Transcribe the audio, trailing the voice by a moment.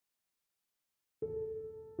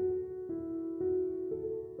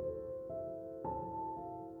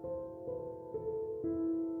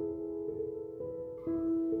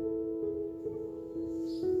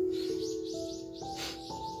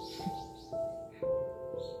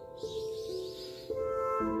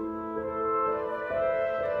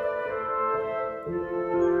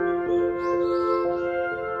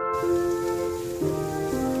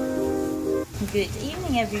Good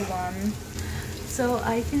evening, everyone. So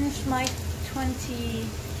I finished my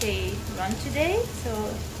 20k run today, so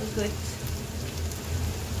a good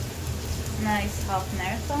nice half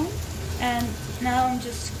marathon, and now I'm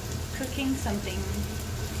just cooking something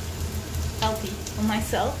healthy for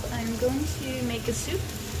myself. I'm going to make a soup.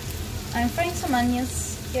 I'm frying some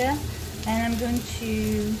onions here, and I'm going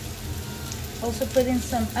to also put in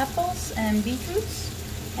some apples and beetroots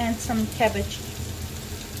and some cabbage,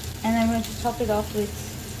 and I'm going to top it off with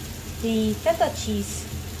the feta cheese.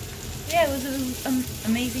 Yeah, it was an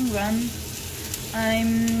amazing run.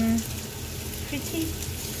 I'm pretty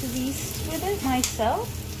pleased with it myself.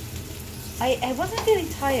 I wasn't really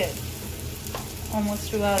tired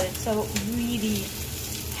almost throughout it, so really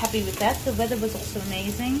happy with that. The weather was also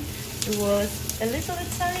amazing. It was a little bit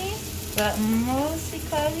sunny, but mostly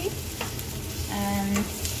cloudy, and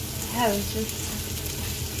yeah, it was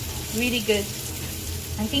just really good.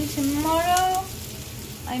 I think tomorrow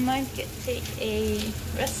I might take a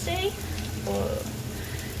rest day,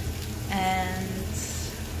 and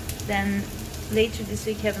then later this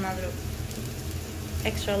week have another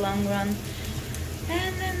extra long run,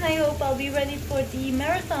 and then I hope I'll be ready for the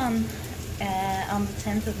marathon on the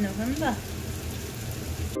 10th of November.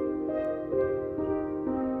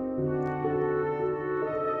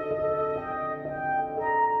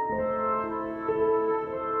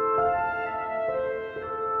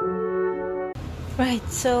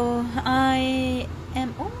 Right, so I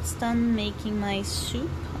am almost done making my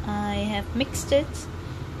soup. I have mixed it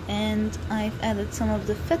and I've added some of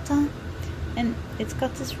the feta, and it's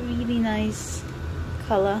got this really nice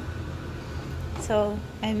color. So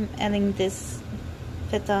I'm adding this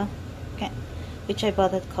feta, which I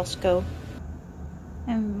bought at Costco.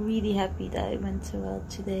 I'm really happy that it went so well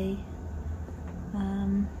today.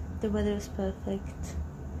 The weather was perfect,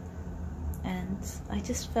 and I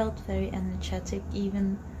just felt very energetic.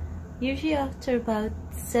 Even usually after about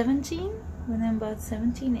 17, when I'm about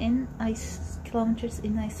 17 kilometers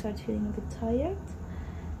in, I start feeling a bit tired,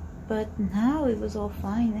 but now it was all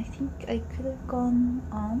fine. I think I could have gone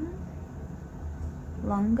on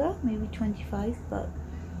longer, maybe 25, but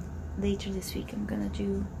later this week I'm gonna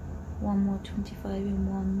do one more 25 in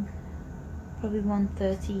one, probably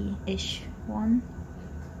 130-ish one.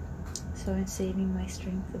 So I'm saving my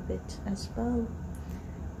strength a bit as well.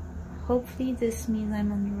 Hopefully this means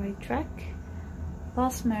I'm on the right track.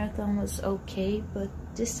 Last marathon was okay, but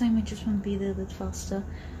this time I just want to be a little bit faster.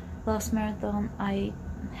 Last marathon I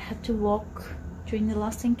had to walk during the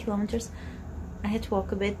last 10 kilometers. I had to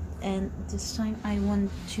walk a bit, and this time I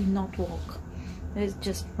want to not walk. I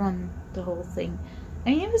just run the whole thing.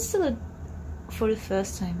 I mean, it was still for the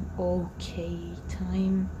first time, okay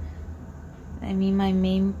time. I mean, my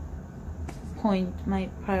main point, my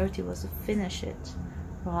priority was to finish it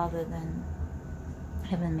rather than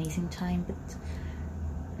have an amazing time, but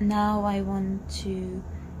now I want to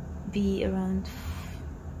be around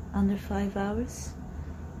under 5 hours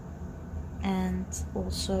and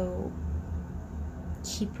also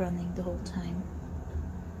keep running the whole time.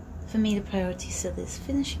 For me, the priority still is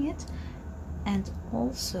finishing it, and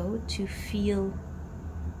also to feel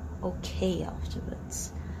okay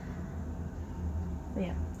afterwards. But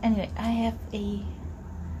yeah, anyway, I have a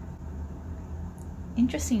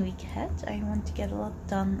interesting week ahead. I want to get a lot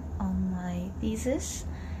done on my thesis,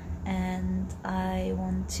 and I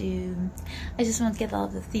just want to get a lot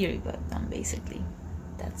of the theory work done, basically.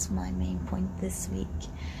 That's my main point this week,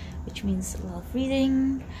 which means a lot of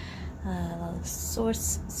reading, a lot of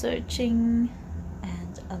source searching,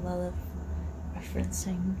 and a lot of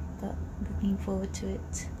referencing, but looking forward to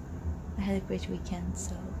it. I had a great weekend,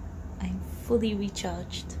 so I'm fully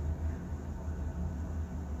recharged.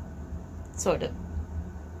 Sort of.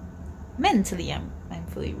 Mentally, I'm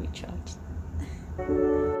fully recharged.